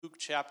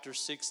chapter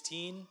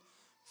 16,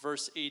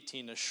 verse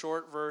 18. A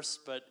short verse,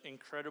 but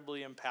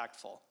incredibly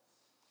impactful.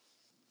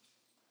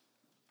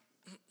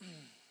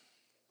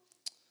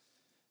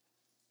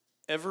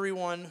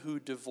 Everyone who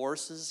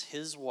divorces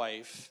his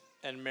wife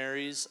and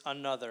marries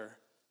another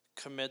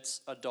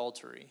commits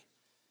adultery.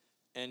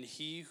 And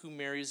he who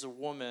marries a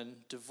woman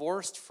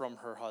divorced from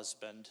her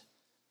husband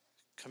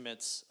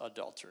commits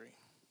adultery.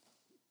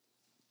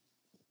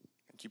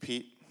 Thank you,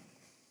 Pete.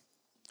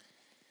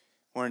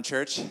 Morning,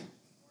 church.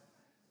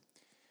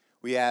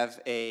 We have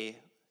a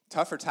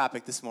tougher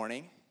topic this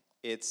morning.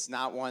 It's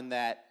not one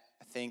that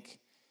I think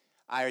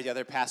I or the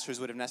other pastors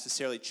would have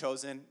necessarily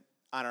chosen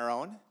on our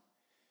own,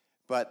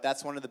 but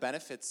that's one of the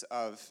benefits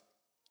of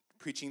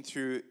preaching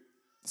through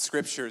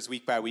scriptures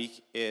week by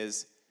week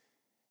is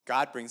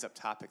God brings up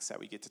topics that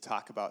we get to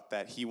talk about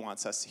that he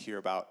wants us to hear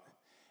about.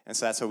 And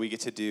so that's what we get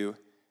to do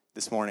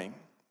this morning.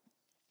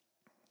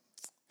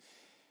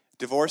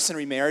 Divorce and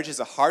remarriage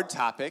is a hard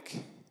topic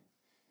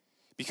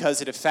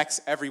because it affects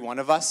every one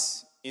of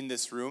us in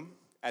this room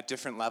at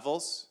different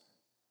levels.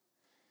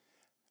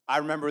 I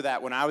remember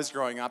that when I was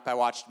growing up, I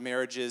watched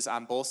marriages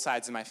on both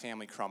sides of my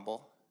family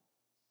crumble.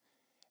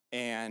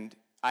 And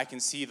I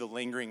can see the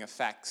lingering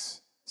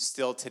effects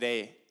still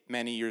today,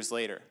 many years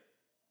later.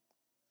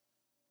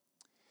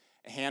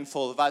 A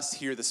handful of us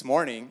here this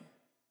morning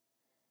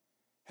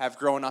have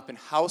grown up in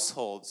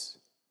households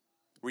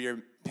where your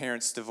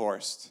parents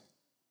divorced.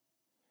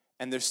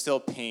 And there's still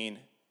pain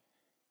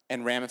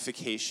and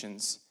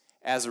ramifications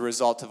as a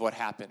result of what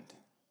happened.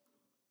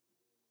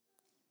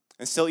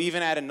 And still,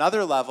 even at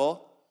another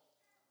level,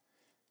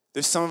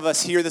 there's some of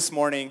us here this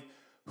morning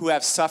who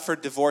have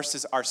suffered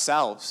divorces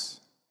ourselves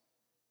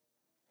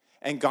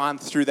and gone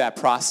through that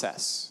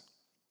process.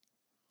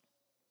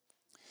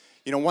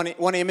 You know,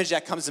 one image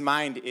that comes to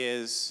mind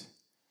is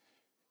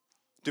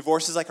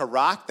divorce is like a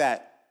rock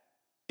that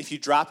if you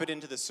drop it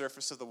into the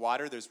surface of the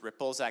water, there's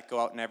ripples that go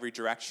out in every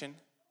direction,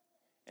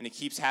 and it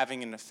keeps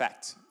having an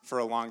effect for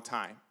a long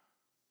time.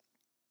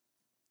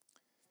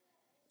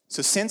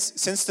 So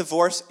since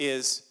divorce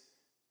is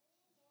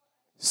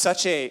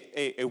such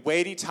a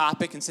weighty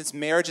topic, and since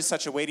marriage is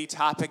such a weighty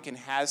topic and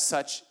has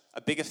such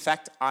a big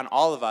effect on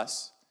all of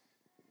us,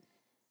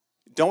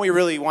 don't we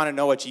really want to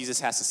know what Jesus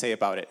has to say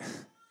about it?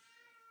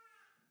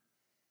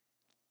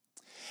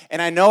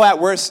 And I know at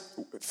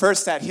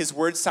first that his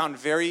words sound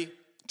very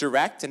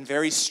direct and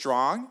very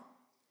strong,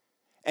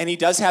 and he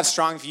does have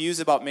strong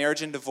views about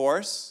marriage and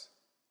divorce.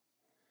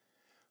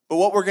 But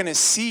what we're going to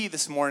see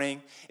this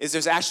morning is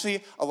there's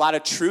actually a lot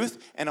of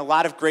truth and a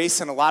lot of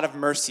grace and a lot of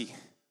mercy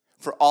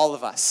for all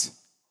of us.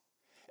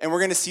 And we're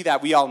going to see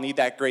that we all need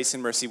that grace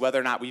and mercy, whether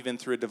or not we've been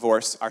through a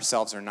divorce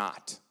ourselves or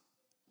not.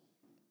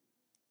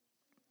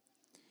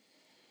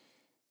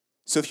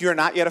 So if you're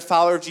not yet a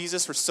follower of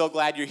Jesus, we're so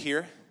glad you're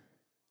here.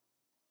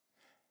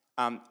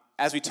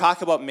 As we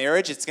talk about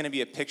marriage, it's going to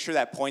be a picture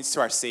that points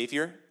to our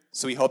Savior.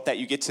 So we hope that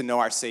you get to know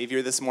our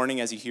Savior this morning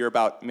as you hear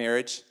about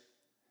marriage.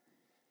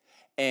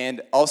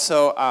 And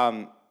also,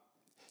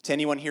 to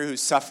anyone here who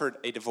suffered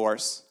a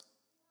divorce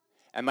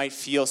and might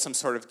feel some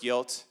sort of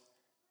guilt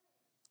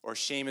or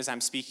shame as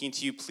I'm speaking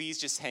to you, please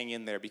just hang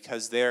in there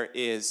because there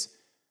is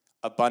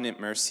abundant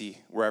mercy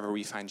wherever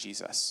we find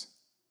Jesus.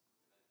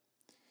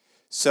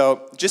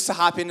 So just to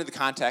hop into the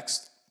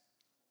context,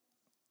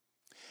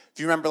 if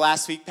you remember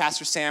last week,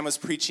 Pastor Sam was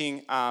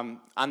preaching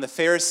on the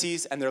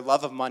Pharisees and their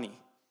love of money.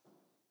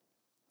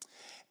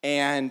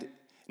 And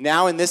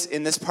now in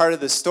this part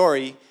of the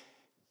story,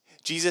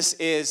 Jesus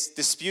is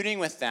disputing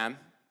with them,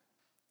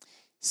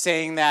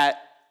 saying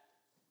that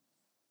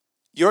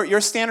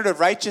your standard of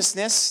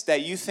righteousness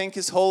that you think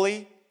is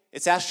holy,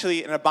 it's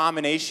actually an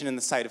abomination in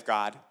the sight of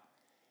God.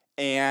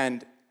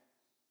 And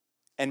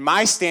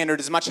my standard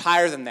is much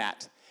higher than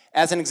that.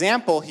 As an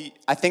example,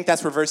 I think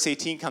that's where verse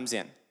 18 comes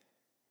in.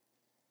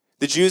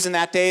 The Jews in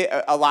that day,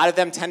 a lot of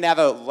them tend to have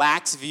a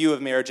lax view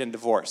of marriage and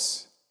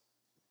divorce.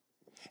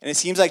 And it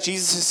seems like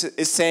Jesus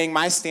is saying,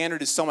 my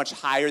standard is so much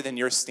higher than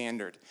your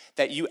standard,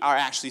 that you are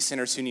actually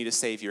sinners who need a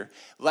Savior.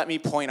 Let me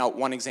point out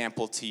one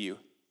example to you.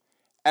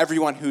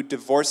 Everyone who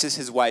divorces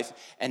his wife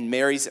and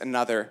marries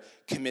another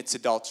commits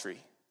adultery.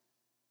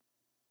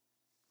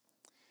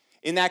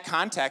 In that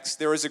context,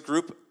 there was a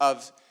group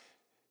of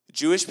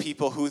Jewish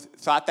people who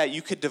thought that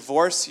you could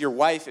divorce your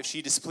wife if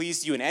she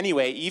displeased you in any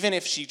way, even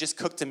if she just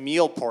cooked a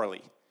meal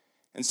poorly.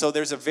 And so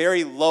there's a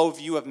very low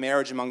view of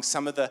marriage among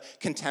some of the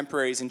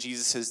contemporaries in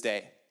Jesus'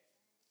 day.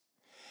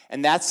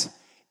 And that's,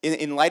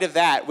 in light of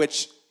that,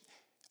 which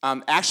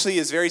actually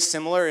is very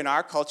similar in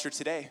our culture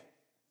today,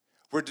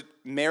 where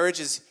marriage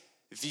is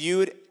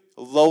viewed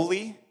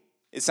lowly,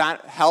 it's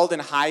not held in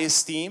high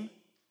esteem.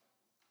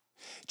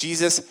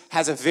 Jesus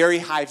has a very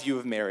high view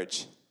of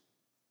marriage.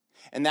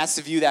 And that's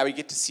the view that we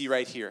get to see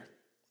right here.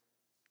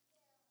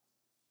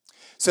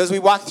 So as we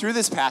walk through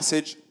this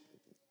passage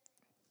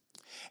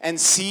and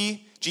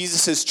see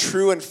Jesus'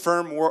 true and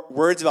firm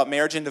words about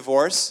marriage and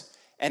divorce,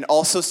 and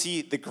also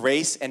see the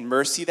grace and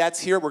mercy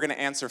that's here, we're going to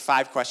answer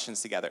 5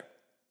 questions together.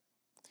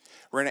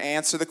 We're going to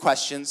answer the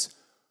questions,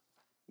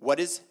 what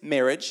is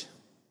marriage?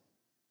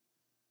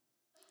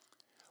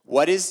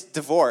 What is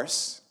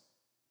divorce?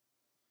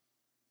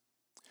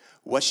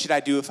 What should I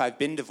do if I've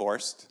been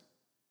divorced?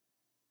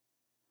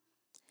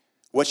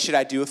 What should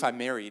I do if I'm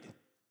married?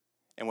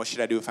 And what should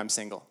I do if I'm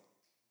single?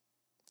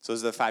 So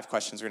those are the 5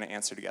 questions we're going to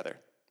answer together.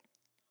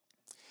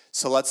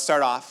 So let's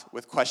start off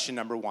with question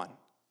number 1.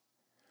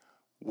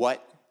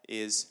 What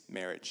is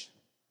marriage?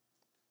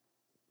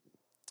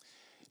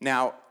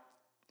 Now,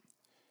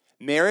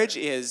 marriage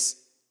is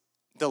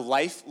the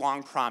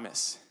lifelong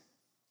promise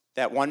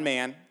that one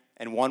man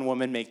and one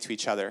woman make to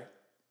each other,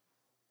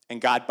 and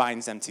God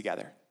binds them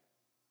together.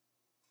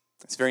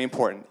 It's very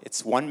important.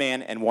 It's one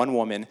man and one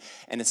woman,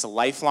 and it's a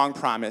lifelong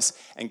promise,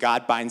 and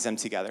God binds them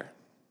together.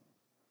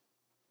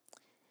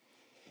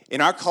 In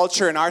our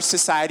culture, in our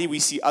society, we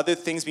see other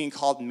things being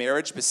called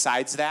marriage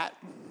besides that.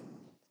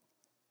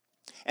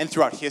 And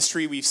throughout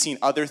history, we've seen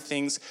other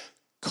things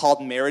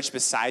called marriage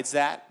besides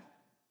that.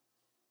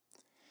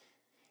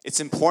 It's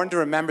important to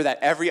remember that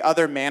every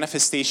other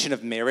manifestation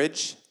of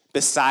marriage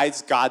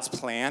besides God's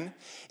plan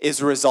is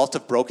a result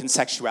of broken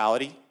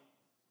sexuality.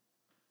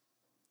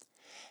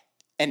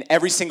 And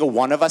every single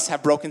one of us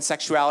have broken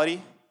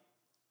sexuality.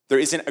 There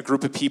isn't a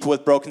group of people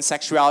with broken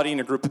sexuality and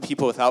a group of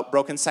people without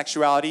broken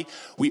sexuality.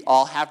 We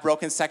all have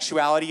broken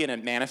sexuality, and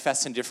it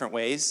manifests in different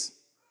ways.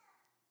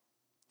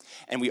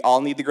 And we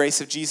all need the grace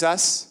of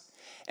Jesus.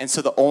 And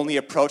so the only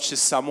approach to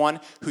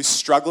someone who's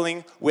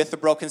struggling with a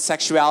broken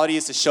sexuality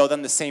is to show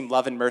them the same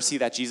love and mercy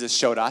that Jesus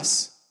showed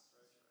us.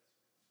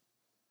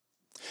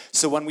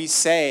 So when we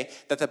say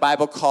that the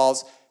Bible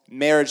calls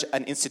marriage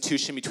an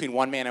institution between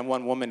one man and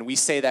one woman, we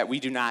say that we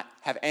do not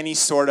have any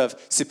sort of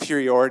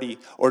superiority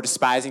or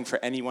despising for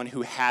anyone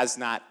who has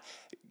not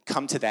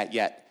come to that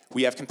yet.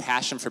 We have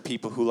compassion for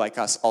people who, like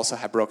us, also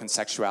have broken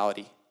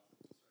sexuality.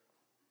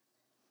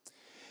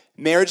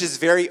 Marriage is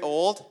very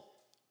old.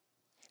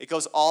 It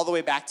goes all the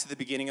way back to the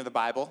beginning of the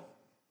Bible,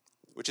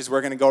 which is where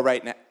we're going to go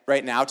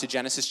right now to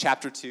Genesis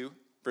chapter 2,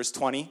 verse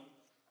 20.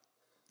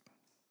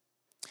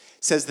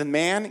 It says, "The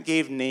man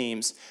gave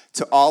names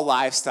to all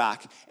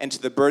livestock and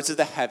to the birds of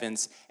the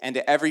heavens and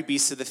to every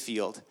beast of the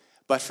field.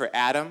 But for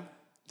Adam,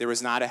 there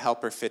was not a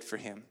helper fit for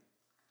him.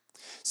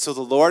 So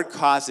the Lord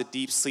caused a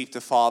deep sleep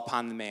to fall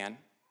upon the man.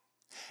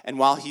 And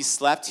while he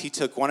slept, he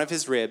took one of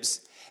his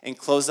ribs and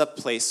closed up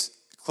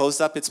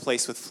its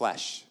place with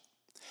flesh.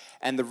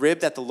 And the rib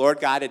that the Lord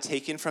God had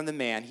taken from the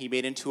man, he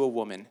made into a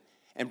woman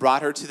and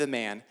brought her to the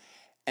man.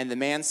 And the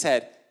man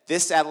said,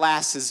 'This at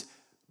last is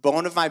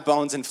bone of my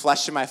bones and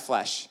flesh of my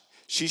flesh.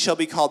 She shall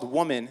be called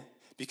woman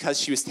because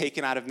she was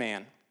taken out of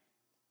man.'"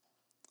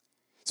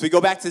 So we go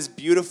back to this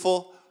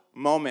beautiful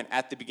moment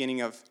at the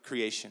beginning of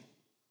creation,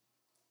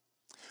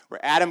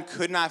 where Adam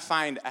could not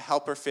find a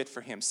helper fit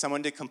for him,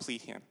 someone to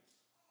complete him.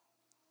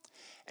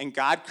 And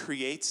God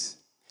creates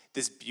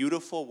this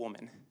beautiful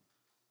woman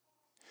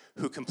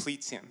who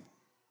completes him.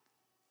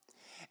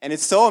 And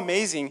it's so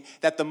amazing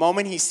that the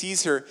moment he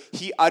sees her,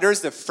 he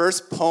utters the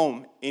first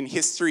poem in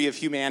history of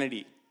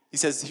humanity. He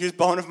says, "Here's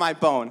bone of my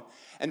bone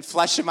and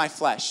flesh of my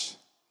flesh."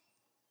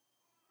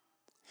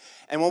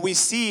 And what we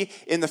see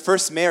in the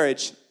first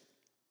marriage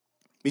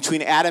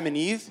between Adam and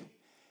Eve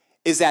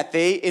is that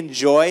they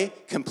enjoy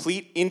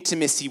complete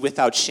intimacy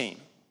without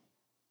shame.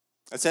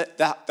 That's it.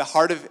 The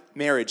heart of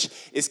marriage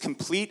is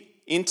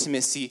complete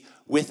intimacy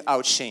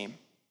without shame.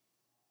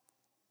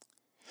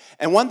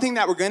 And one thing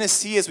that we're going to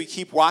see as we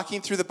keep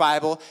walking through the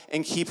Bible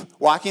and keep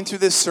walking through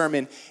this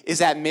sermon is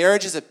that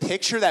marriage is a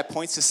picture that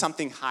points to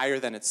something higher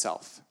than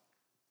itself.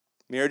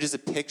 Marriage is a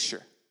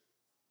picture.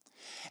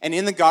 And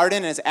in the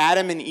garden, as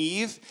Adam and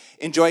Eve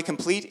enjoy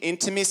complete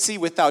intimacy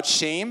without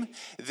shame,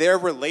 their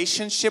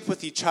relationship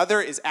with each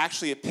other is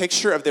actually a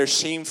picture of their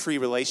shame-free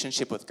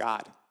relationship with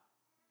God.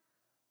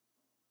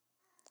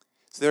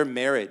 So their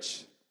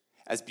marriage,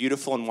 as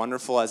beautiful and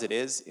wonderful as it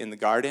is in the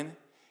garden,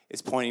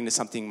 is pointing to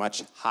something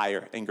much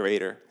higher and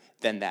greater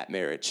than that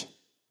marriage.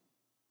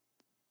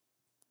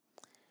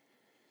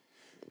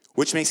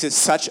 Which makes it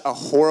such a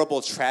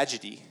horrible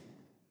tragedy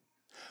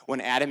when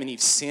Adam and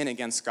Eve sin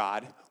against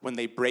God, when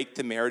they break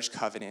the marriage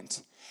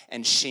covenant,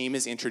 and shame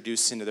is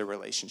introduced into their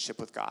relationship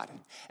with God,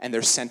 and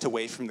they're sent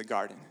away from the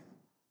garden.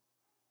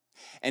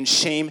 And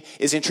shame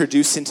is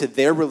introduced into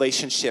their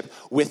relationship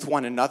with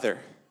one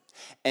another,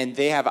 and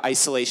they have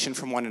isolation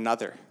from one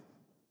another.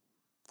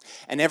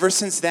 And ever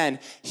since then,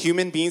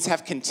 human beings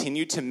have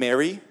continued to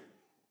marry,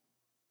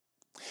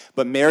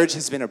 but marriage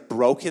has been a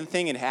broken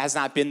thing and has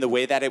not been the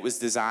way that it was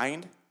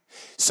designed.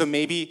 So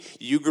maybe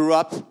you grew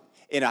up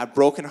in a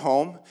broken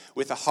home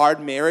with a hard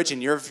marriage,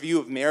 and your view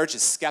of marriage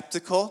is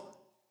skeptical.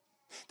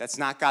 That's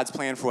not God's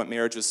plan for what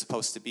marriage was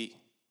supposed to be.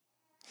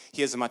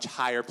 He has a much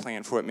higher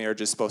plan for what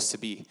marriage is supposed to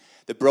be.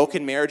 The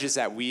broken marriages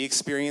that we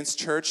experience,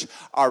 church,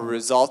 are a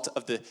result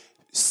of the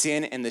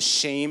sin and the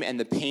shame and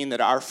the pain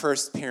that our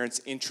first parents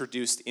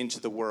introduced into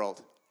the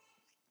world.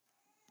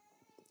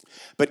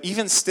 But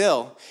even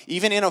still,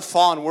 even in a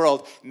fallen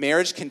world,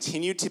 marriage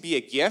continued to be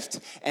a gift,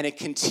 and it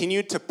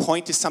continued to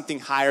point to something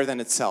higher than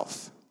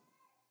itself.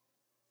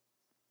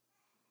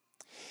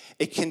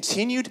 It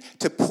continued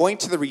to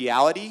point to the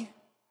reality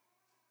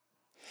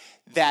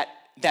that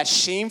that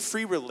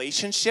shame-free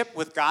relationship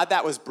with God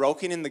that was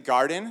broken in the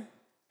garden,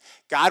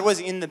 God was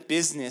in the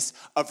business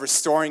of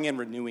restoring and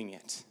renewing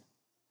it.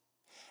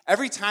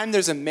 Every time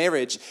there's a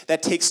marriage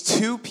that takes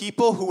two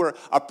people who are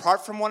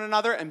apart from one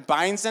another and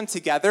binds them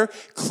together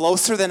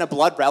closer than a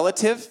blood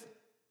relative,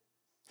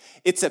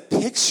 it's a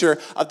picture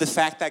of the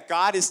fact that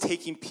God is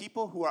taking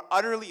people who are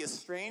utterly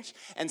estranged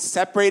and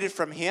separated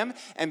from him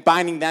and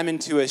binding them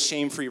into a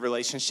shame-free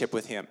relationship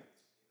with him.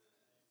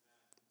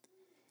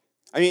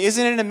 I mean,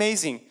 isn't it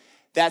amazing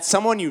that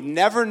someone you've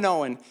never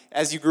known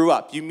as you grew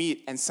up, you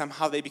meet and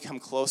somehow they become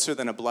closer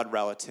than a blood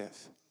relative?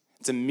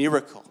 It's a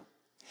miracle.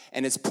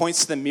 And it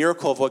points to the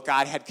miracle of what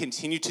God had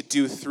continued to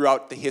do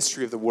throughout the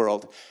history of the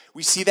world.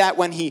 We see that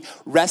when he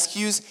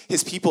rescues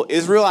his people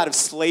Israel out of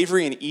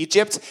slavery in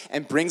Egypt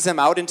and brings them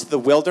out into the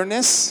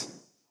wilderness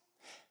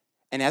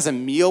and has a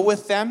meal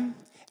with them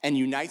and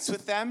unites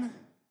with them.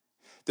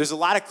 There's a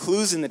lot of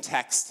clues in the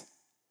text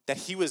that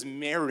he was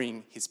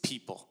marrying his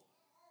people.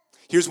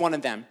 Here's one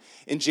of them.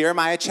 In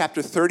Jeremiah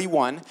chapter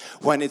 31,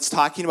 when it's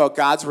talking about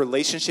God's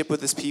relationship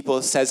with his people,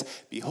 it says,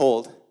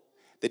 "Behold,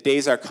 the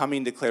days are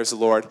coming, declares the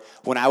Lord,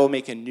 when I will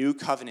make a new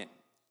covenant,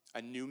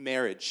 a new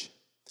marriage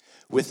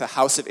with the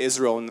house of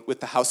Israel and with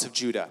the house of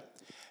Judah.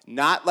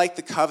 Not like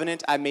the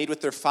covenant I made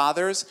with their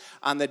fathers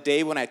on the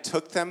day when I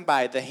took them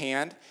by the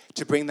hand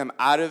to bring them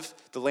out of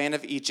the land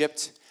of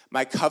Egypt.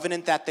 My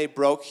covenant that they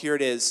broke, here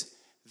it is,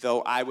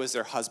 though I was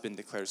their husband,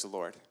 declares the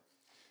Lord."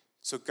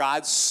 So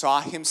God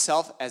saw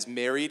himself as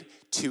married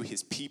to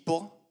his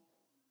people.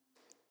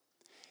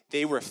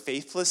 They were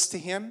faithless to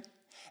him,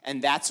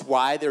 and that's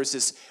why there's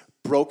this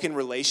broken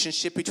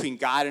relationship between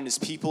God and his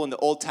people in the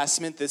Old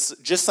Testament. This,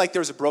 just like there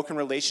was a broken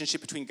relationship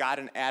between God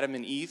and Adam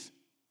and Eve.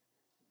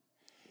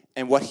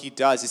 And what he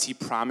does is he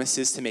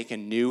promises to make a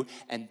new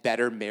and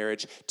better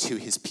marriage to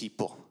his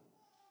people.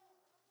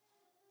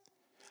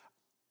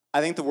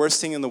 I think the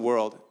worst thing in the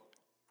world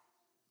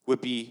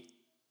would be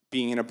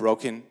being in a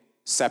broken,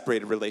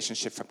 separated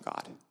relationship from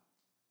God.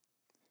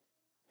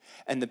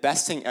 And the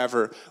best thing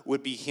ever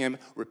would be him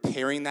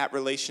repairing that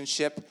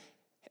relationship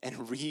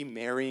and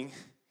remarrying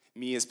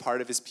me as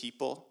part of his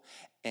people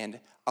and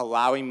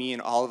allowing me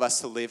and all of us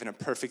to live in a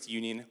perfect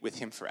union with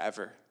him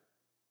forever.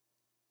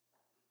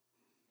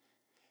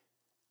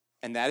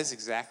 And that is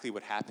exactly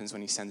what happens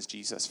when he sends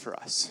Jesus for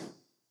us.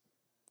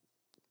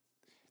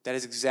 That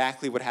is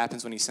exactly what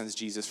happens when he sends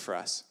Jesus for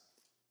us.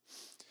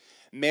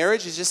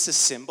 Marriage is just a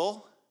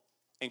symbol,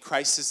 and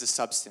Christ is the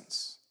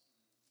substance.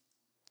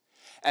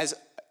 As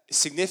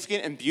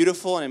significant and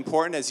beautiful and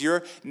important as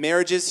your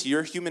marriage is to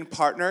your human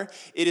partner,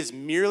 it is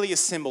merely a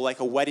symbol, like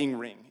a wedding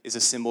ring is a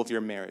symbol of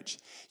your marriage.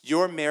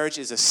 Your marriage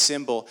is a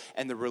symbol,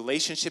 and the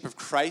relationship of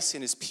Christ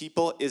and his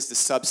people is the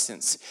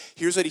substance.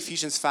 Here's what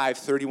Ephesians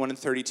 5:31 and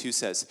 32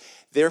 says.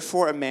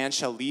 "Therefore a man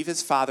shall leave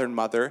his father and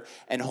mother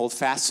and hold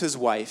fast to his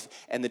wife,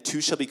 and the two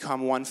shall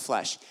become one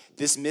flesh.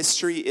 This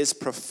mystery is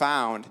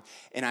profound,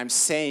 and I'm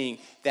saying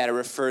that it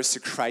refers to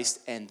Christ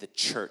and the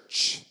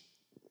church."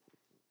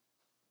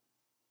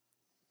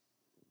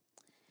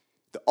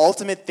 The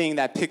ultimate thing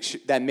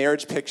that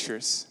marriage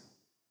pictures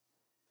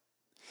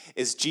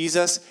is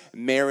Jesus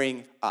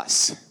marrying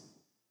us,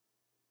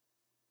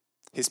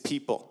 his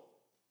people.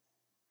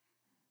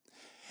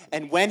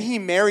 And when he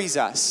marries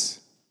us,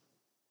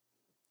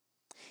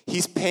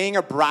 he's paying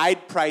a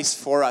bride price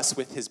for us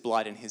with his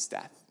blood and his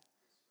death.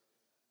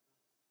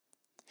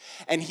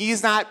 And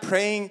he's not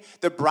paying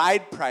the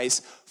bride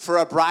price for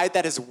a bride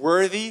that is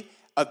worthy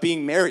of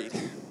being married.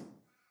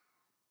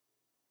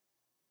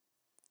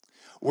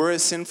 We're a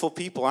sinful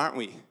people, aren't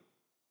we?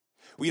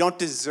 We don't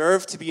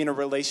deserve to be in a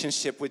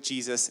relationship with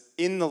Jesus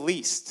in the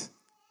least.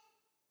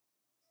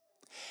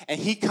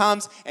 And he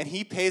comes and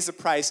he pays the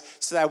price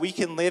so that we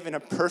can live in a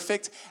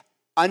perfect,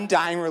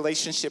 undying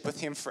relationship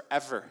with him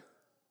forever.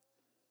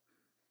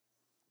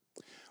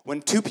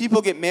 When two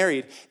people get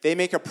married, they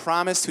make a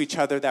promise to each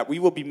other that we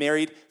will be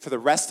married for the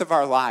rest of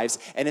our lives,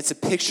 and it's a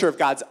picture of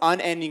God's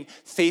unending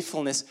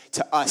faithfulness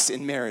to us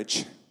in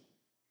marriage.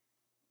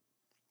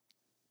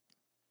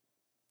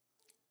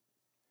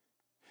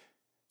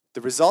 The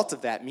result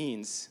of that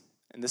means,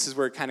 and this is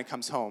where it kind of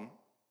comes home,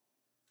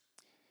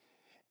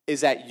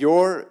 is that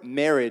your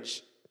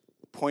marriage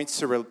points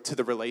to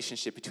the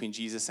relationship between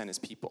Jesus and his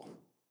people.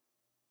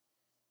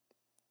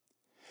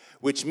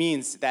 Which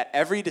means that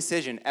every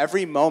decision,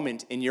 every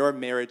moment in your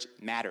marriage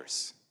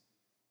matters.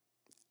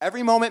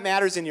 Every moment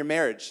matters in your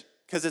marriage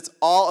because it's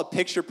all a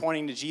picture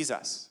pointing to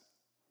Jesus.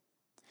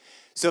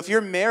 So if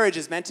your marriage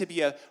is meant to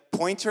be a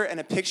pointer and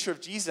a picture of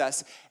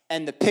Jesus,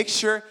 and the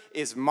picture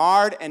is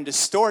marred and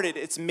distorted,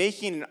 it's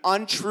making an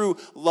untrue,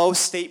 low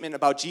statement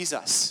about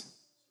Jesus.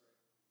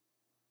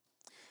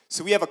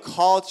 So we have a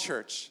call,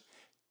 church,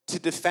 to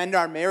defend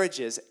our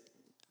marriages.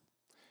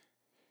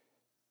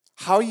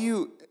 How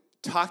you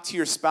talk to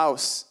your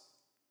spouse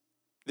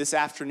this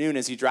afternoon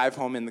as you drive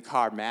home in the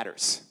car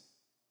matters,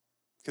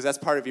 because that's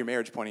part of your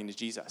marriage pointing to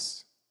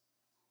Jesus.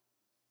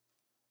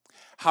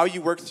 How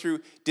you work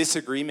through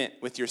disagreement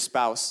with your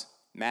spouse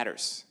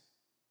matters,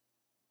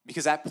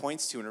 because that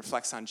points to and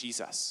reflects on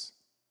Jesus.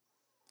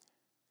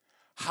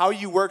 How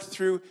you work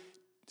through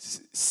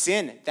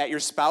sin that your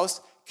spouse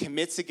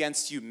commits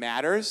against you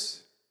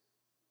matters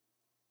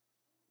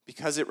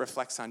because it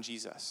reflects on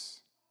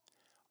Jesus.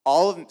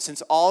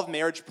 Since all of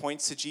marriage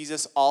points to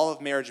Jesus, all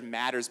of marriage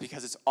matters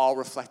because it's all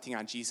reflecting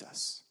on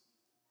Jesus.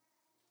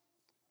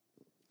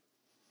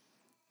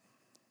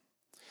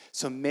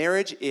 So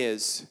marriage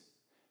is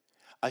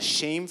a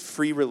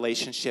shame-free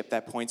relationship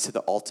that points to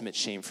the ultimate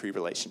shame-free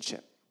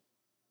relationship.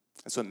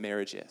 That's what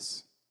marriage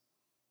is.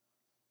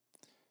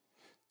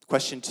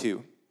 Question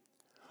 2,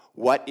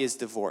 what is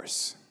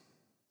divorce?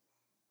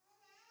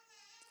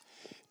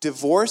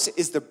 Divorce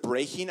is the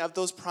breaking of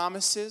those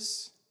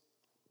promises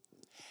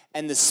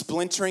and the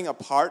splintering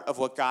apart of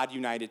what God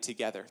united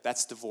together.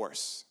 That's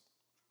divorce.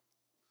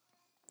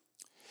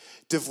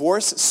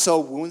 Divorce so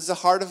wounds the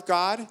heart of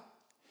God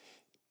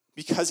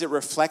because it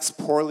reflects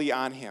poorly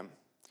on him.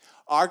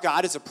 Our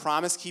God is a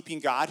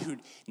promise-keeping God who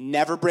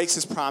never breaks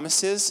his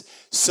promises.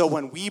 So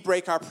when we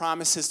break our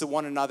promises to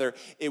one another,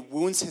 it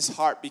wounds his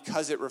heart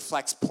because it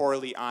reflects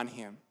poorly on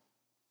him.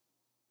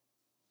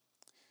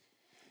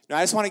 Now,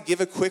 I just want to give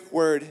a quick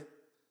word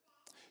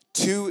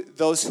to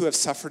those who have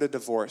suffered a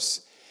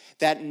divorce,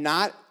 that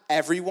not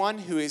everyone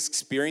who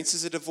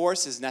experiences a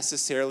divorce is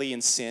necessarily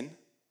in sin.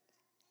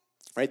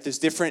 Right? There's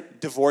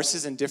different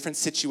divorces and different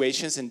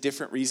situations and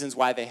different reasons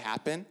why they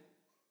happen.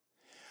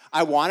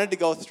 I wanted to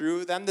go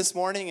through them this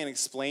morning and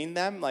explain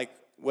them, like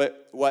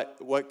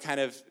what kind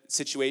of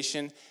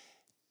situation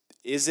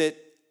is it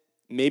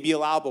maybe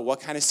allowable,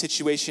 what kind of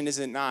situation is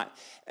it not.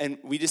 And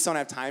we just don't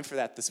have time for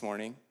that this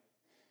morning.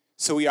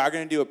 So we are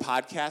going to do a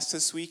podcast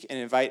this week and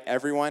invite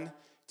everyone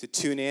to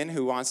tune in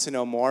who wants to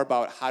know more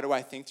about how do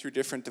I think through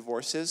different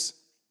divorces.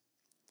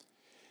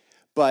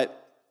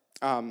 But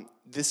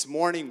this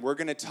morning we're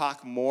going to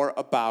talk more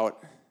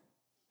about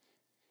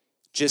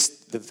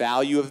just the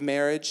value of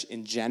marriage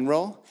in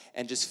general,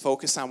 and just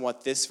focus on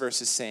what this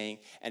verse is saying.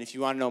 And if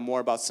you want to know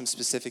more about some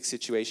specific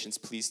situations,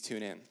 please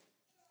tune in.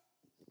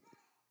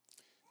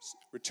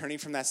 Returning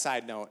from that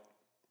side note,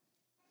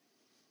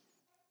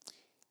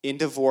 in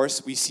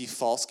divorce, we see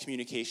false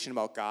communication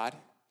about God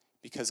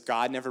because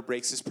God never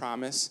breaks his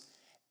promise,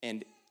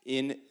 and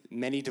in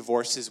many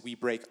divorces, we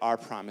break our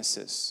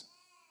promises.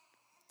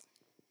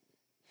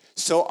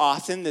 So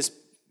often, this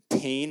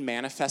pain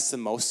manifests the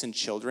most in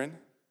children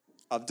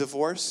of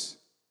divorce,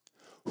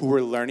 who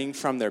were learning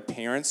from their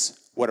parents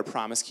what a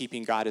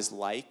promise-keeping God is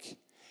like,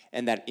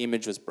 and that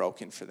image was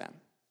broken for them.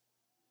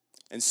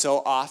 And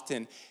so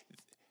often,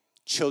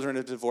 children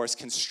of divorce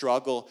can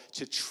struggle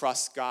to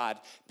trust God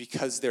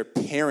because their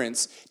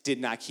parents did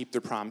not keep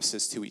their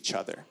promises to each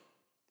other.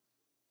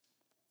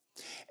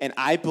 And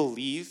I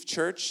believe,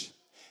 church,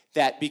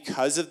 that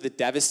because of the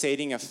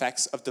devastating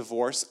effects of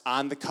divorce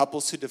on the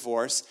couples who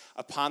divorce,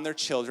 upon their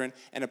children,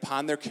 and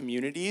upon their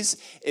communities,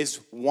 is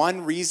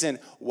one reason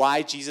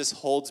why Jesus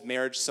holds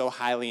marriage so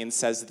highly and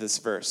says this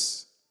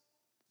verse.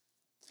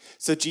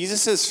 So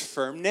Jesus'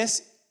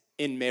 firmness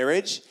in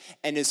marriage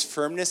and his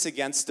firmness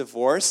against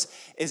divorce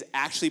is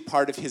actually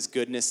part of his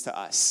goodness to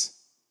us.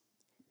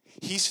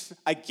 He's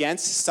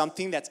against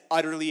something that's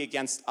utterly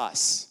against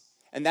us,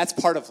 and that's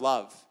part of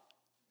love.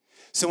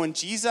 So when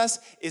Jesus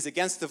is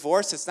against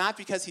divorce, it's not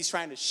because he's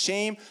trying to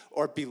shame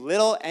or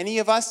belittle any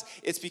of us.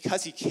 It's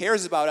because he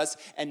cares about us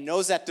and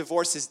knows that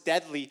divorce is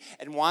deadly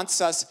and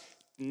wants us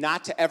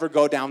not to ever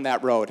go down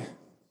that road.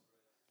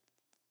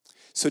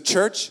 So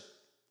church,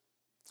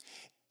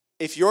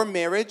 if your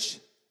marriage,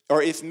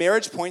 or if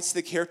marriage points to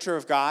the character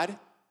of God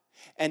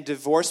and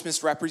divorce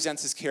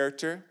misrepresents his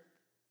character,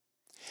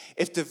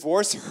 if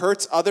divorce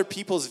hurts other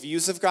people's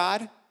views of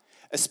God,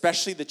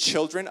 especially the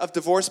children of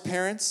divorced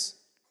parents,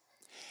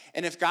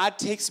 and if God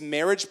takes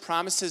marriage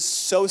promises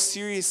so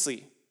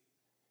seriously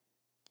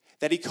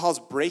that he calls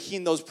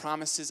breaking those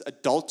promises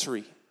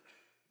adultery,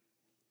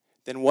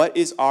 then what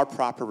is our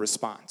proper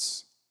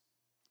response?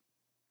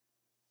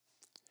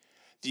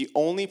 The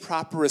only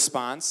proper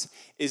response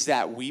is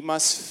that we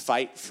must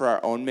fight for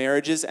our own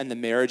marriages and the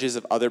marriages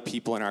of other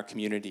people in our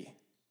community.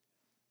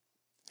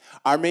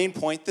 Our main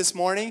point this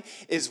morning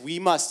is we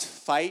must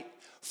fight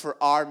for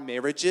our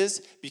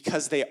marriages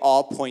because they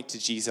all point to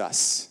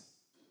Jesus.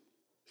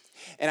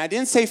 And I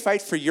didn't say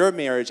fight for your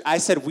marriage. I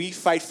said we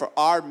fight for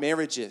our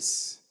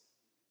marriages.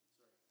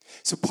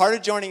 So part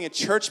of joining a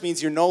church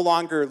means you're no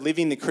longer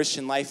living the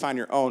Christian life on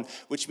your own,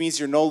 which means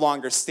you're no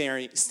longer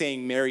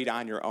staying married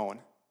on your own.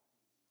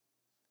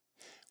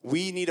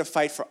 We need to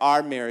fight for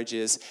our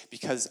marriages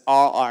because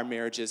all our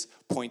marriages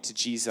point to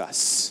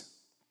Jesus.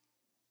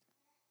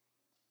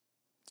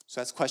 So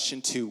that's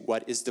question 2.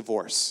 What is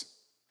divorce?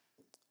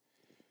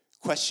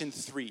 Question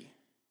 3.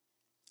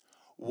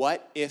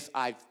 What if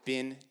I've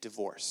been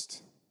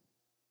divorced?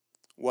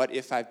 What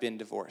if I've been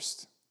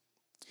divorced?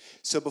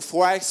 So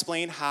before I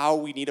explain how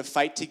we need to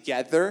fight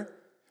together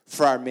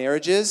for our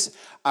marriages,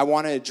 I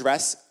want to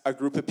address a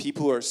group of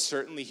people who are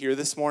certainly here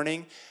this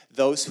morning,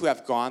 those who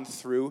have gone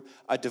through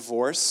a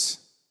divorce.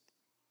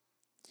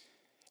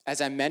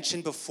 As I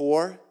mentioned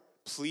before,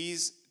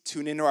 please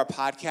tune into our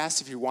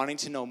podcast if you're wanting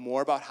to know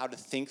more about how to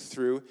think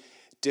through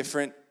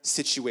different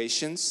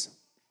situations.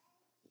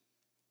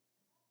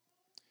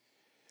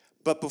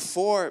 But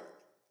before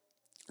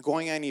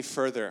going any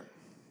further,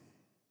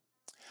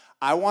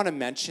 I want to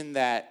mention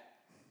that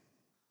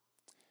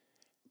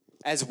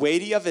as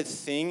weighty of a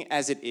thing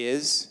as it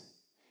is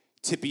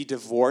to be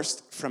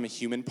divorced from a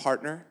human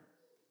partner,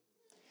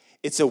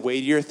 it's a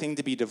weightier thing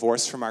to be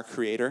divorced from our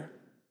Creator.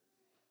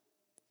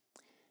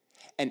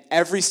 And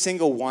every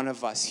single one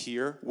of us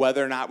here,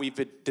 whether or not we've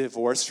been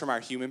divorced from our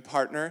human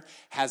partner,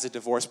 has a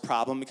divorce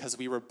problem because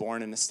we were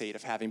born in a state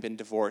of having been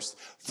divorced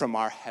from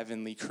our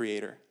heavenly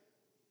Creator.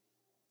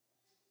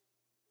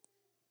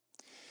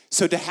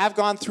 So to have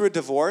gone through a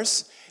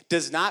divorce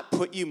does not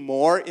put you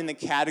more in the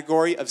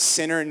category of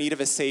sinner in need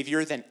of a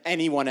Savior than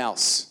anyone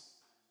else.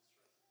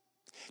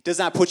 Does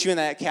not put you in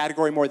that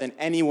category more than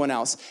anyone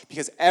else,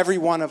 because every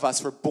one of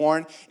us were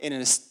born in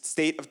a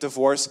state of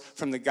divorce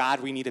from the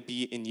God we need to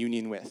be in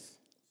union with.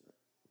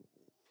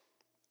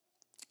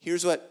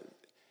 Here's what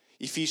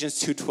Ephesians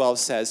 2:12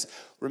 says.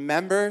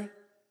 Remember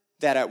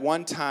that at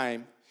one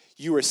time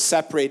you were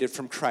separated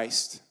from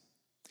Christ,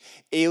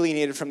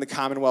 alienated from the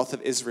commonwealth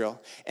of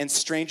Israel, and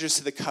strangers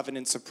to the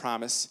covenants of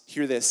promise.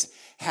 Hear this,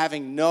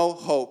 having no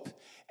hope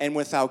and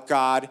without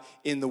God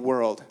in the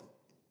world.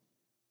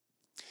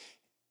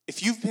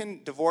 If you've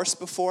been divorced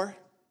before,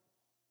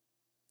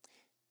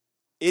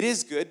 it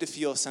is good to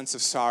feel a sense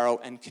of sorrow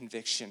and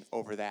conviction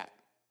over that.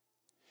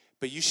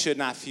 But you should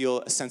not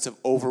feel a sense of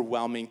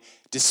overwhelming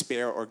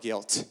despair or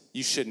guilt.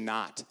 You should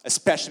not,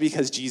 especially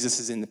because Jesus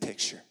is in the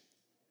picture.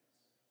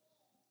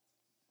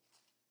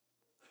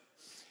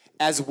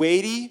 As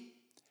weighty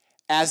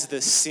as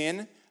the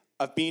sin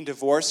of being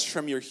divorced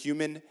from your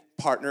human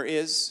partner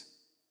is,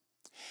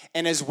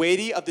 and as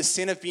weighty of the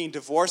sin of being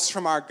divorced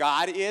from our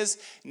God is,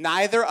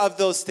 neither of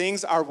those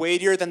things are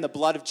weightier than the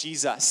blood of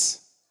Jesus.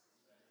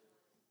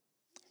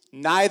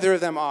 Neither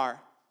of them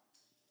are.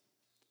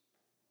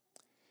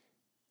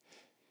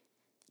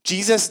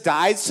 Jesus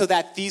died so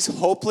that these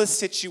hopeless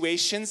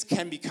situations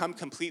can become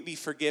completely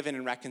forgiven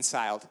and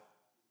reconciled.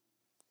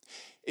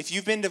 If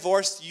you've been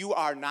divorced, you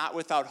are not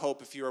without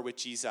hope if you are with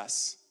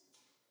Jesus.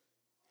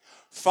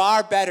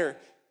 Far better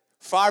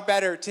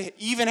to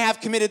even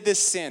have committed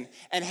this sin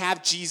and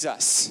have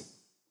Jesus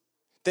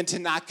than to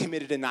not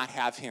commit it and not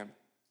have him.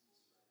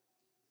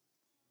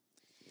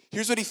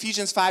 Here's what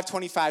Ephesians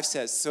 5:25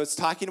 says. So it's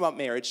talking about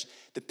marriage,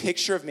 the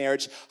picture of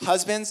marriage.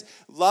 Husbands,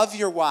 love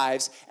your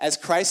wives as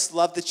Christ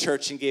loved the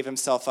church and gave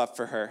himself up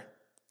for her,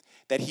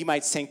 that he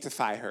might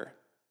sanctify her,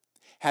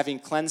 having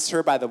cleansed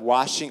her by the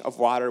washing of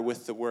water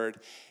with the word.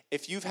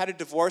 If you've had a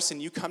divorce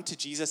and you come to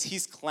Jesus,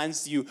 he's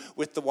cleansed you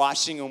with the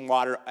washing of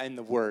water and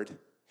the word,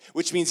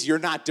 which means you're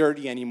not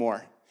dirty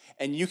anymore.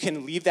 And you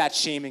can leave that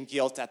shame and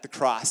guilt at the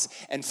cross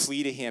and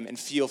flee to him and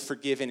feel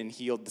forgiven and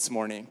healed this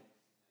morning.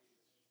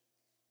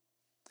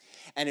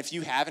 And if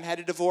you haven't had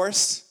a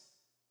divorce,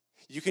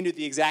 you can do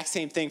the exact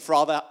same thing for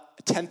all the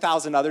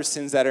 10,000 other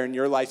sins that are in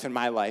your life and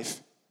my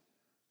life.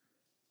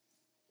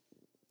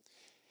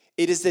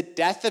 It is the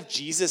death of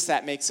Jesus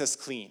that makes us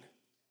clean.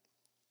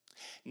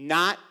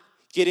 Not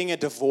getting a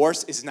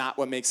divorce is not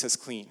what makes us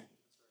clean.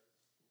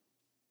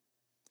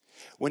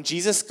 When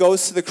Jesus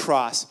goes to the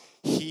cross,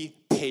 he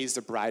pays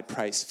the bride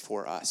price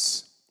for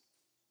us.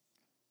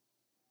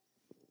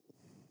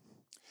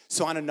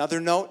 So on another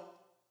note,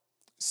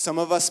 some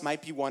of us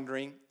might be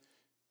wondering,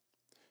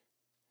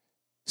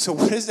 so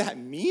what does that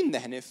mean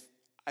then if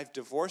I've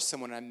divorced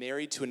someone and I'm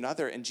married to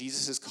another and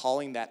Jesus is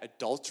calling that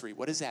adultery?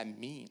 What does that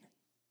mean?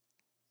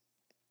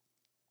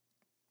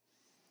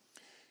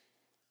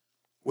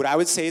 What I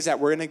would say is that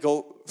we're going to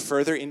go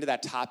further into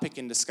that topic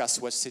and discuss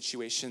what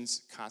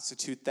situations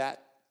constitute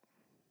that.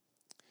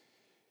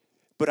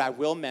 But I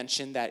will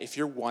mention that if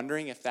you're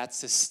wondering if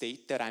that's the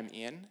state that I'm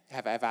in,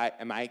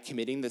 am I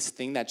committing this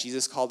thing that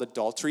Jesus called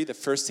adultery, the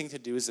first thing to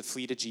do is to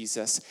flee to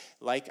Jesus.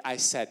 Like I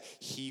said,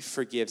 he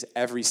forgives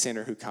every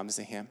sinner who comes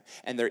to him,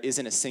 and there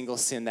isn't a single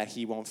sin that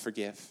he won't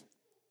forgive.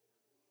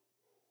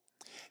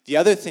 The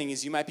other thing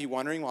is you might be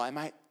wondering, well, am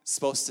I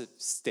supposed to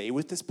stay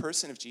with this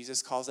person if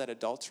Jesus calls that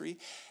adultery?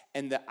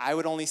 And I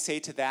would only say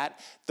to that,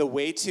 the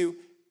way to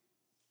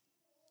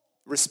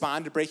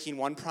respond to breaking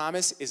one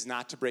promise is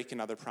not to break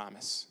another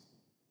promise.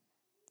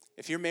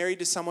 If you're married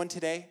to someone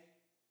today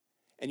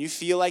and you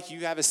feel like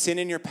you have a sin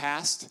in your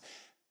past,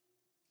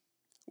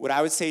 what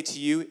I would say to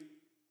you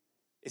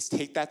is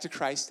take that to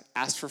Christ,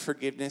 ask for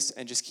forgiveness,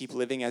 and just keep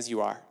living as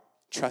you are,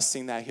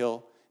 trusting that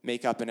he'll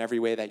make up in every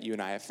way that you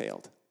and I have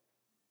failed.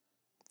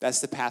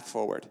 That's the path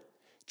forward.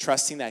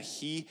 Trusting that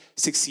he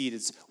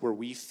succeeds where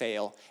we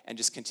fail and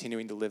just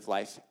continuing to live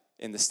life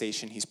in the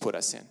station he's put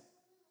us in.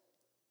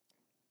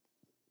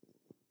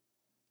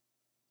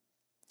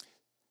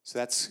 So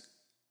that's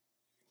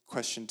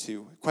question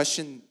 2. I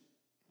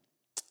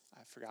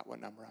forgot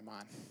what number I'm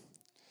on.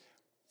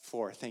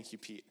 4. Thank you,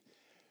 Pete.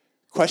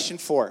 Question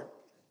 4.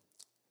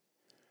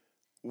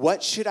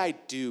 What should I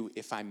do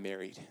if I'm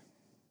married?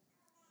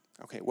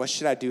 Okay, what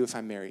should I do if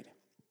I'm married?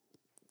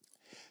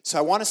 So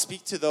I want to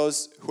speak to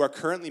those who are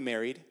currently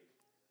married,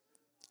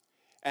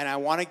 and I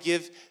want to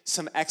give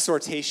some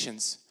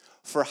exhortations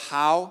for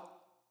how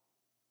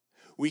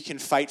we can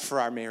fight for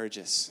our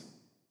marriages.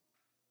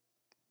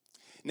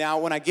 Now,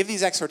 when I give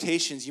these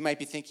exhortations, you might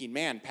be thinking,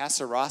 man,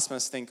 Pastor Ross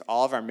must think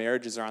all of our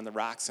marriages are on the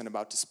rocks and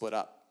about to split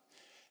up.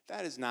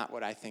 That is not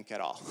what I think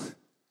at all.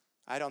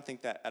 I don't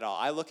think that at all.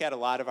 I look at a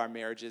lot of our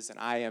marriages, and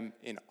I am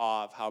in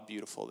awe of how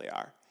beautiful they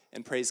are,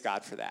 and praise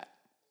God for that.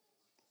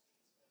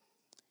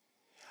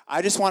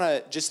 I just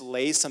want to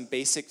lay some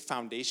basic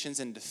foundations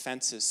and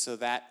defenses so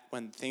that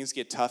when things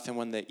get tough and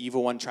when the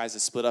evil one tries to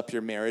split up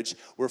your marriage,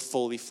 we're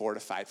fully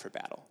fortified for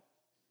battle.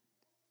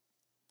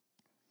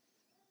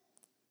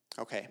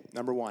 Okay,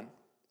 number 1.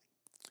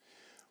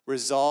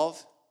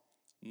 Resolve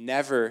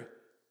never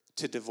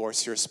to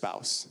divorce your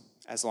spouse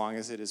as long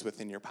as it is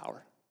within your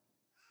power.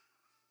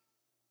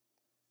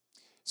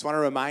 So I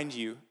want to remind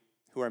you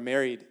who are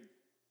married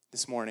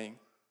this morning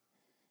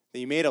that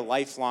you made a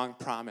lifelong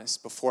promise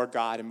before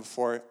God and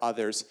before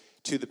others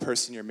to the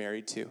person you're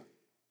married to.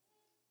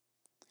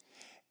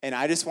 And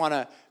I just want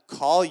to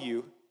call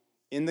you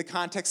in the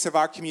context of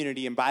our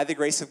community and by the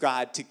grace of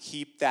God to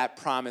keep that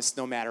promise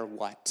no matter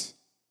what.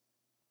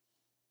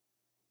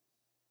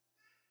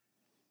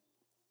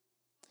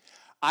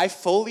 I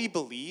fully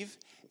believe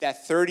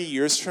that 30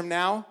 years from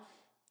now,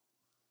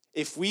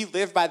 if we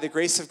live by the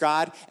grace of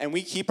God and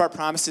we keep our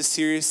promises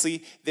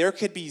seriously, there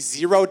could be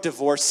 0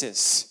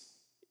 divorces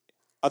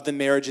of the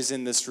marriages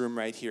in this room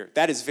right here.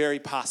 That is very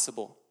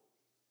possible.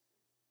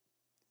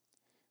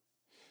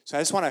 So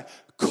I just want to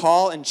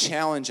call and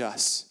challenge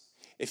us,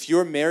 if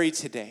you're married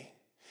today,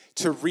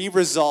 to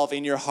re-resolve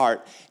in your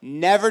heart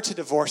never to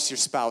divorce your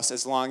spouse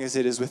as long as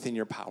it is within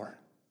your power.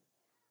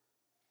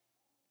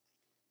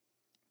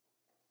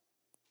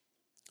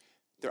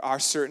 There are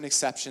certain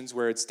exceptions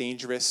where it's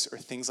dangerous or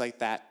things like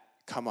that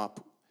come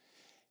up,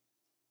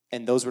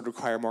 and those would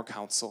require more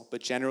counsel.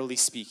 But generally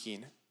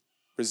speaking,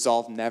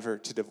 resolve never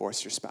to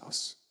divorce your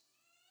spouse.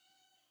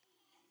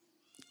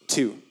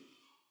 2,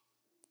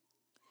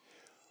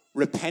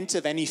 repent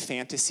of any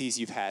fantasies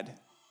you've had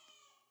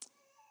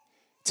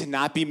to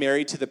not be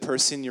married to the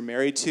person you're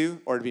married to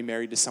or to be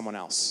married to someone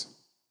else.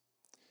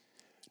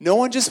 No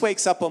one just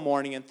wakes up one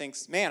morning and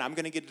thinks, man, I'm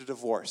going to get a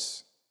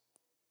divorce.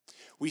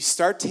 We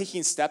start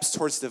taking steps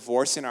towards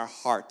divorce in our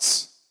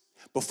hearts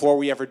before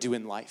we ever do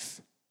in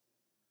life.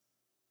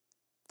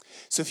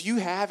 So if you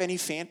have any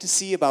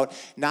fantasy about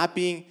not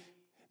being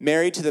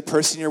married to the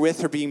person you're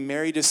with or being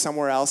married to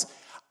somewhere else,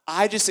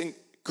 I just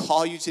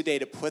call you today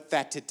to put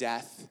that to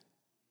death.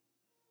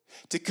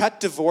 To cut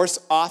divorce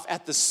off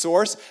at the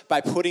source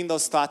by putting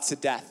those thoughts to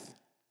death.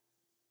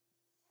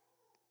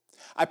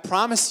 I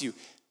promise you,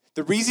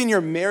 the reason you're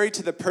married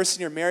to the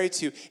person you're married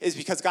to is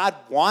because God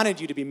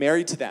wanted you to be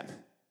married to them.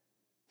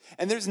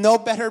 And there's no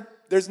better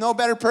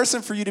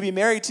person for you to be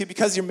married to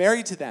because you're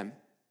married to them.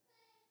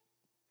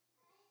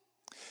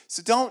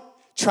 So don't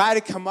try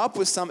to come up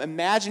with some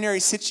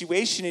imaginary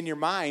situation in your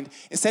mind.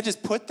 Instead,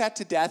 just put that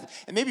to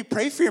death and maybe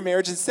pray for your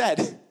marriage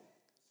instead.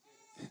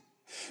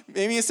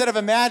 Maybe instead of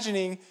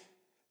imagining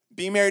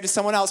being married to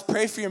someone else,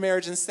 pray for your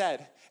marriage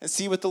instead and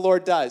see what the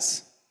Lord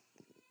does.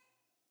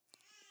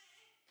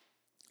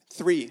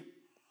 3,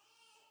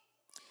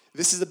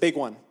 this is a big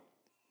one.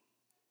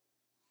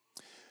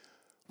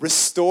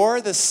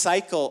 Restore the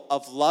cycle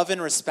of love and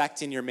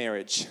respect in your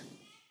marriage.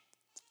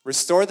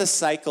 Restore the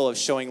cycle of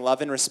showing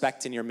love and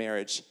respect in your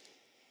marriage,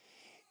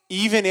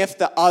 even if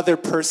the other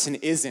person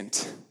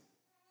isn't.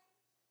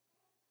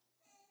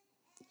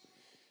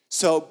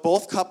 So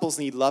both couples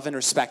need love and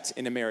respect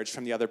in a marriage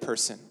from the other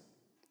person.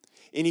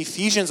 In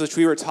Ephesians, which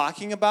we were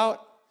talking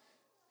about,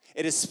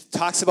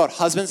 talks about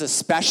husbands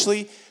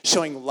especially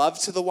showing love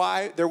to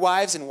their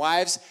wives, and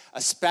wives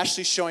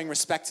especially showing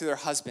respect to their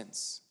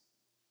husbands.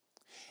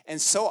 And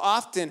so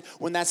often,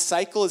 when that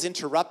cycle is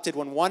interrupted,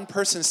 when one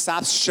person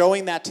stops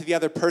showing that to the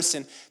other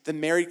person, the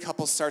married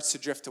couple starts to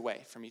drift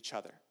away from each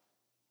other.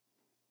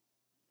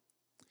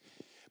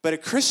 But a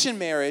Christian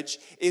marriage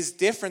is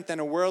different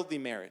than a worldly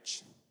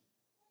marriage.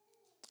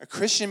 A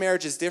Christian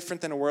marriage is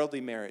different than a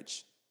worldly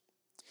marriage.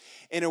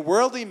 In a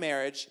worldly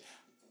marriage,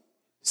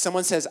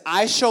 someone says,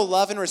 I show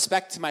love and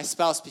respect to my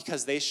spouse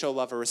because they show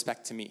love or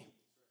respect to me.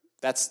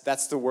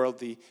 That's the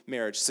worldly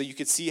marriage. So you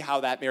could see how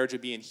that marriage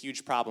would be in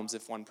huge problems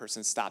if one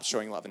person stopped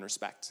showing love and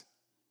respect.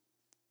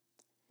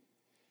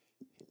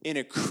 In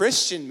a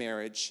Christian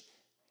marriage,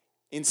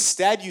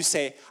 instead you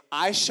say,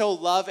 I show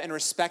love and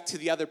respect to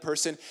the other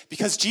person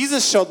because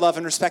Jesus showed love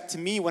and respect to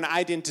me when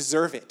I didn't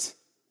deserve it.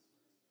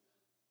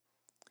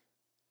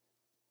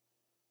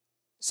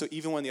 So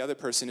even when the other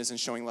person isn't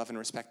showing love and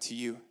respect to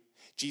you,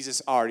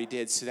 Jesus already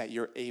did so that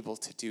you're able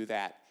to do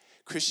that.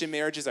 Christian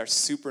marriages are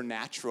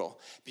supernatural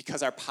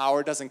because our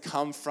power doesn't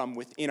come from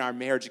within our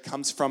marriage. It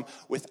comes from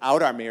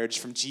without our marriage,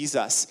 from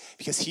Jesus,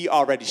 because he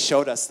already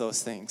showed us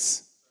those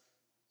things.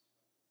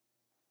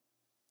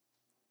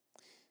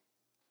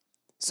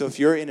 So if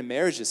you're in a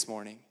marriage this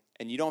morning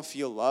and you don't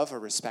feel loved or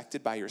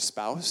respected by your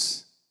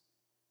spouse,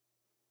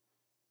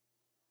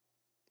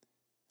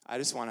 I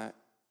just want to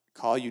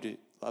call you to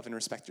love and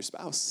respect your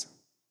spouse.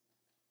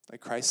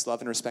 Like Christ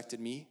loved and respected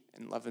me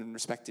and loved and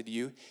respected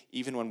you,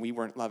 even when we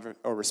weren't loving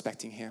or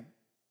respecting him.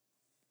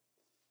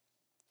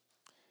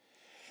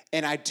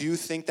 And I do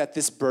think that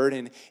this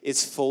burden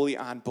is fully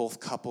on both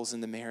couples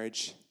in the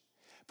marriage.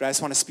 But I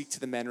just want to speak to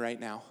the men right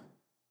now.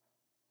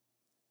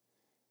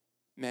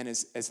 Men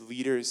as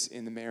leaders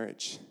in the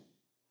marriage.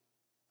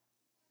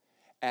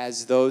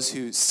 As those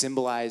who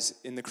symbolize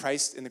in the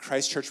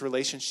Christ church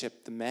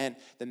relationship, the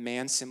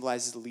man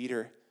symbolizes the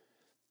leader.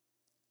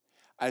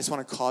 I just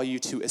want to call you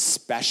to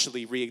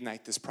especially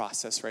reignite this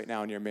process right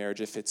now in your marriage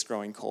if it's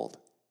growing cold.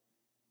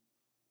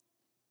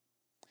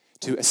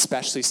 To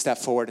especially step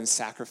forward and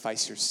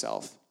sacrifice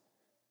yourself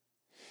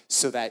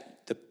so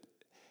that the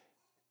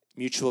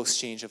mutual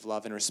exchange of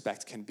love and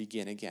respect can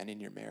begin again in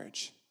your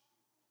marriage.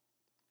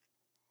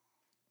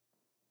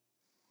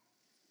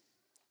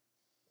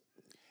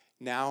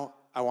 Now,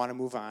 I want to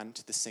move on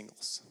to the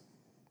singles.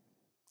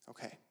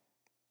 Okay.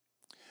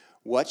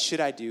 What should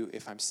I do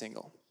if I'm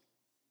single?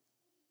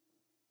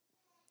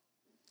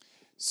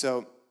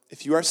 So,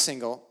 if you are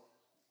single,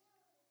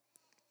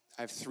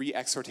 I have 3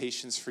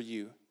 exhortations for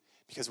you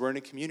because we're in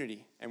a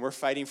community and we're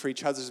fighting for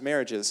each other's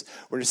marriages.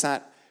 We're just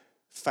not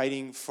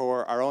fighting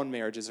for our own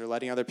marriages or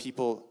letting other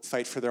people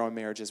fight for their own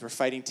marriages. We're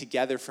fighting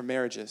together for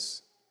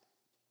marriages.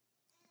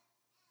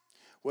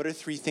 What are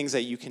 3 things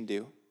that you can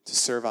do to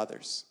serve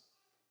others?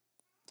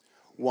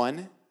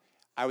 1,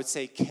 I would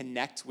say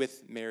connect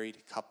with married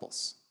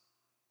couples.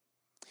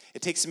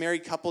 It takes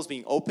married couples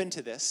being open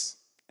to this,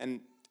 and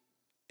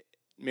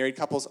married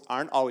couples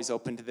aren't always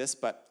open to this,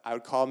 but I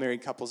would call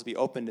married couples to be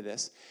open to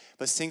this.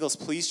 But singles,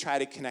 please try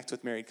to connect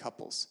with married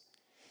couples.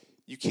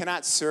 You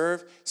cannot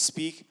serve,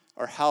 speak,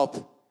 or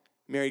help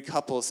married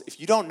couples if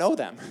you don't know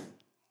them.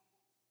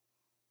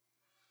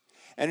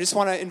 And I just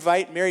want to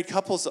invite married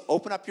couples to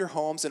open up your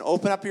homes and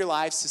open up your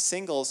lives to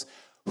singles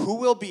who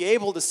will be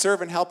able to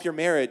serve and help your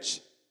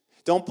marriage.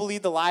 Don't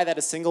believe the lie that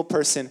a single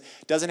person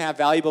doesn't have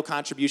valuable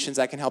contributions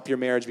that can help your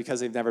marriage because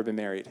they've never been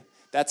married.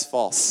 That's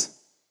false.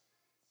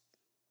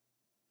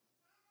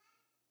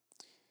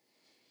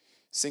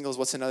 Singles,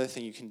 what's another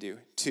thing you can do?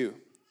 2,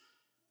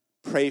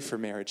 pray for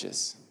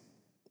marriages.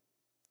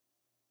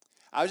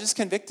 I was just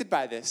convicted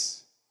by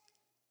this.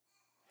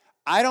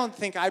 I don't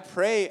think I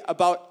pray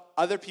about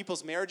other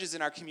people's marriages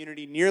in our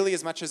community nearly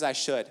as much as I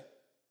should.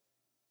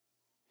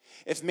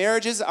 If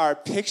marriages are a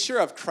picture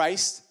of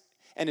Christ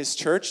and his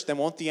church, then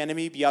won't the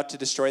enemy be out to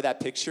destroy that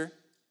picture?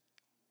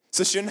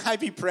 So shouldn't I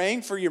be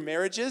praying for your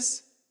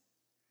marriages?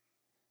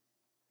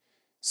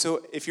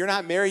 So if you're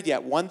not married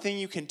yet, one thing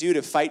you can do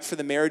to fight for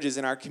the marriages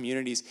in our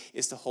communities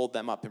is to hold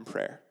them up in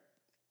prayer.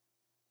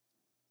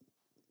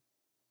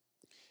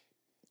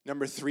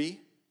 Number 3,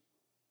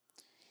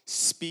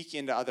 speak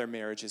into other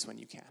marriages when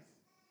you can.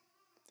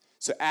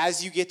 So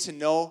as you get to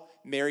know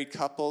married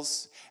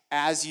couples,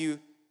 as you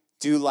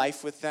do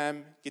life with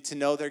them, get to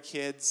know their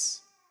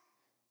kids,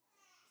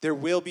 there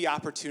will be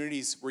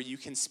opportunities where you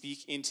can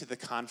speak into the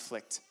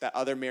conflict that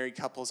other married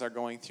couples are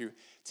going through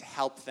to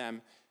help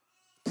them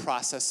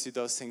process through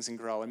those things and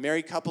grow. And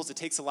married couples, it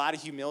takes a lot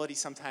of humility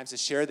sometimes to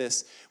share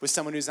this with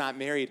someone who's not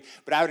married,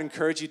 but I would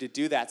encourage you to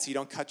do that so you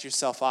don't cut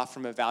yourself off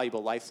from a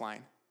valuable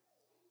lifeline.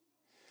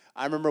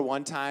 I remember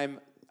one time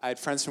I had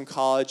friends from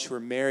college who were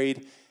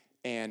married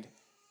and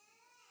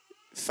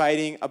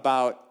fighting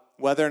about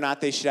whether or not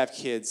they should have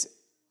kids,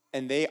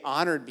 and they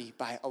honored me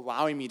by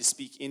allowing me to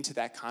speak into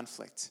that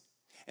conflict.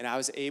 And I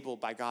was able,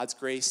 by God's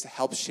grace, to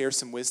help share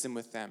some wisdom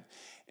with them.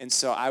 And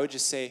so I would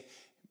just say,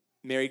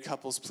 married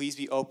couples, please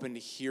be open to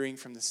hearing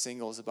from the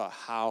singles about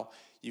how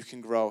you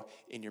can grow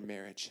in your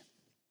marriage.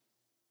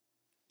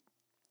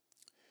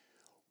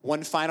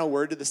 One final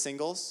word to the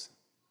singles.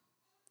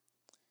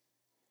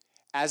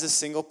 As a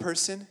single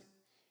person,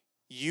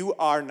 you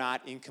are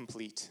not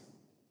incomplete.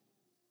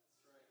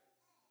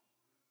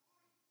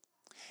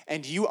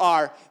 And you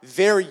are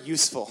very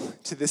useful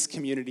to this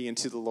community and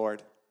to the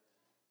Lord.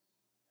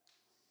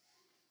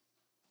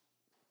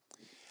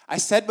 I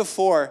said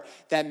before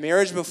that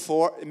marriage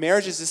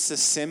is just a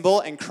symbol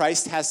and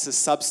Christ has the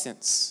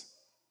substance.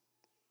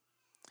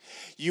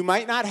 You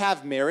might not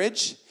have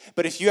marriage,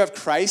 but if you have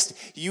Christ,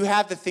 you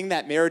have the thing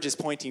that marriage is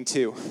pointing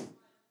to.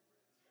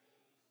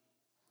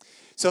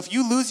 So if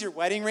you lose your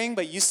wedding ring,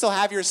 but you still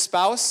have your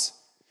spouse,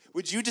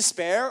 would you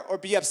despair or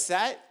be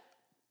upset?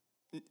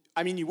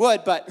 I mean, you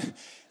would, but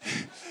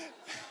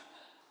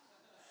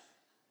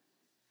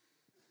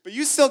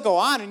you still go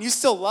on and you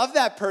still love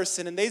that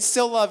person and they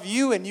still love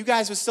you and you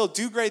guys would still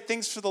do great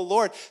things for the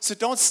Lord. So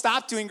don't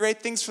stop doing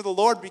great things for the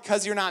Lord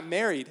because you're not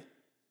married.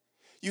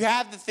 You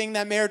have the thing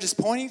that marriage is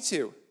pointing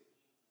to.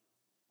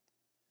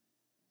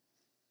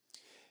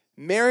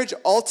 Marriage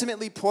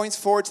ultimately points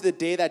forward to the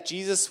day that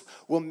Jesus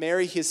will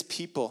marry his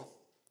people.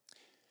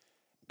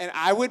 And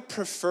I would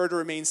prefer to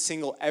remain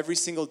single every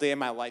single day of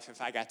my life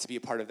if I got to be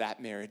a part of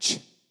that marriage.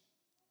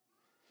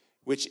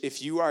 Which,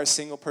 if you are a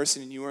single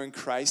person and you are in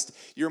Christ,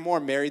 you're more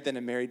married than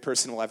a married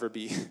person will ever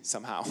be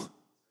somehow.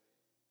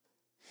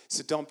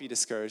 So don't be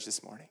discouraged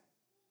this morning.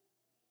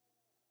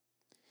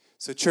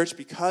 So church,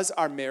 because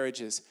our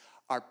marriages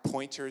are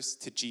pointers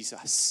to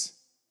Jesus,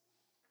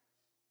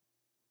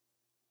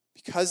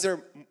 because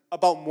they're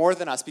about more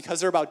than us, because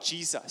they're about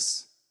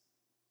Jesus,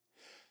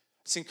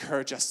 let's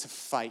encourage us to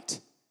fight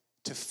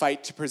to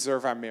fight to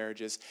preserve our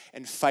marriages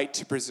and fight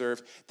to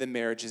preserve the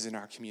marriages in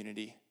our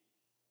community.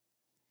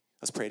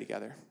 Let's pray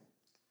together.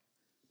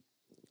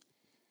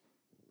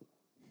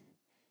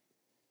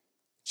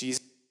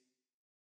 Jesus,